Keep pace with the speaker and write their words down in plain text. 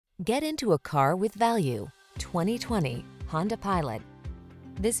Get into a car with value. 2020 Honda Pilot.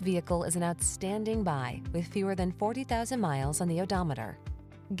 This vehicle is an outstanding buy with fewer than 40,000 miles on the odometer.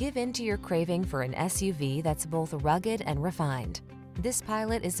 Give in to your craving for an SUV that's both rugged and refined. This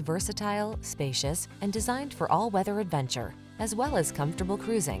Pilot is versatile, spacious, and designed for all-weather adventure, as well as comfortable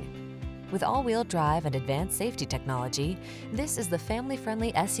cruising. With all-wheel drive and advanced safety technology, this is the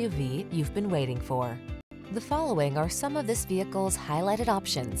family-friendly SUV you've been waiting for. The following are some of this vehicle's highlighted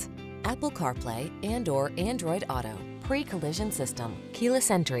options: Apple CarPlay and/or Android Auto, pre-collision system,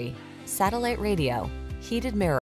 keyless entry, satellite radio, heated mirror.